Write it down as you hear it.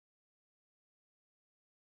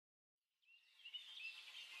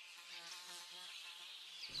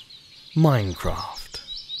Minecraft.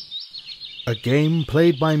 A game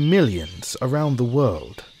played by millions around the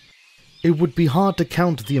world. It would be hard to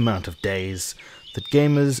count the amount of days that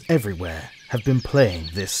gamers everywhere have been playing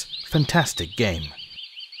this fantastic game.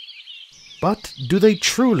 But do they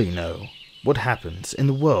truly know what happens in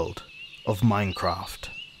the world of Minecraft?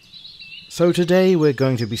 So today we're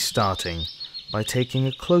going to be starting by taking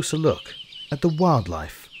a closer look at the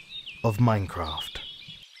wildlife of Minecraft.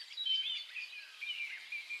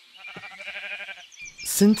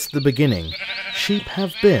 Since the beginning, sheep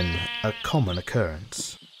have been a common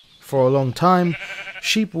occurrence. For a long time,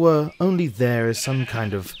 sheep were only there as some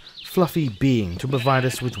kind of fluffy being to provide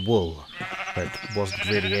us with wool that wasn't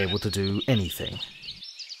really able to do anything.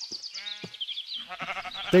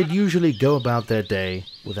 They'd usually go about their day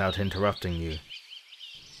without interrupting you.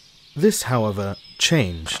 This, however,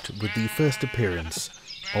 changed with the first appearance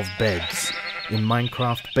of beds in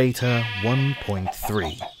Minecraft Beta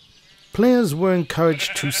 1.3. Players were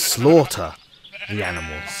encouraged to slaughter the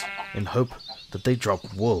animals in hope that they drop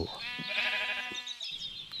wool.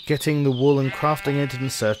 Getting the wool and crafting it in a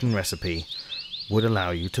certain recipe would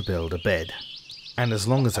allow you to build a bed. And as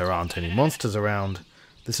long as there aren't any monsters around,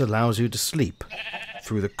 this allows you to sleep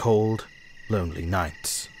through the cold, lonely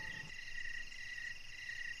nights.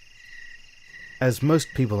 As most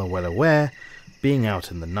people are well aware, being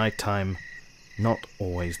out in the nighttime, not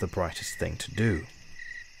always the brightest thing to do.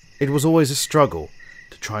 It was always a struggle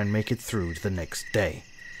to try and make it through to the next day,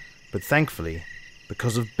 but thankfully,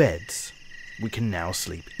 because of beds, we can now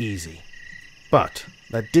sleep easy. But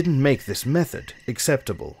that didn't make this method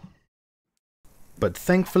acceptable. But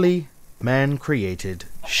thankfully, man created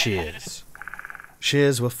shears.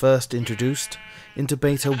 Shears were first introduced into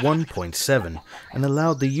Beta 1.7 and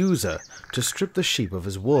allowed the user to strip the sheep of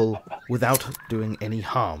his wool without doing any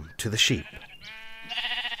harm to the sheep.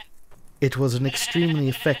 It was an extremely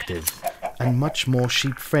effective and much more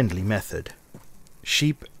sheep-friendly method.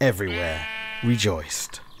 Sheep everywhere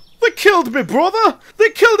rejoiced. They killed me, brother!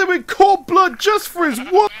 They killed him in cold blood just for his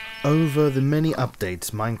wool! Over the many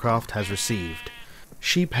updates Minecraft has received,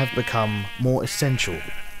 sheep have become more essential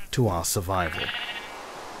to our survival.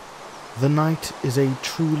 The night is a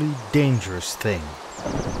truly dangerous thing,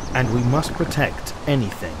 and we must protect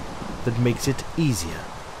anything that makes it easier.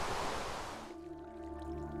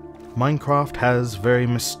 Minecraft has very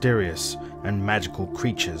mysterious and magical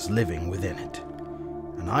creatures living within it,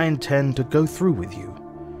 and I intend to go through with you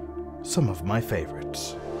some of my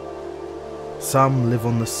favorites. Some live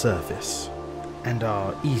on the surface and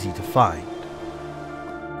are easy to find.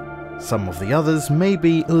 Some of the others may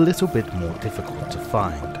be a little bit more difficult to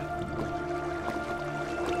find.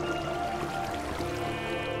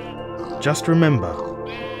 Just remember,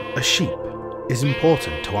 a sheep is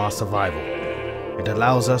important to our survival. It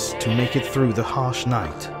allows us to make it through the harsh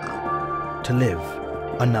night, to live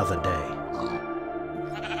another day.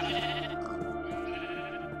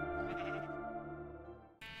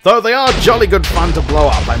 Though they are jolly good fun to blow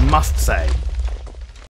up, I must say.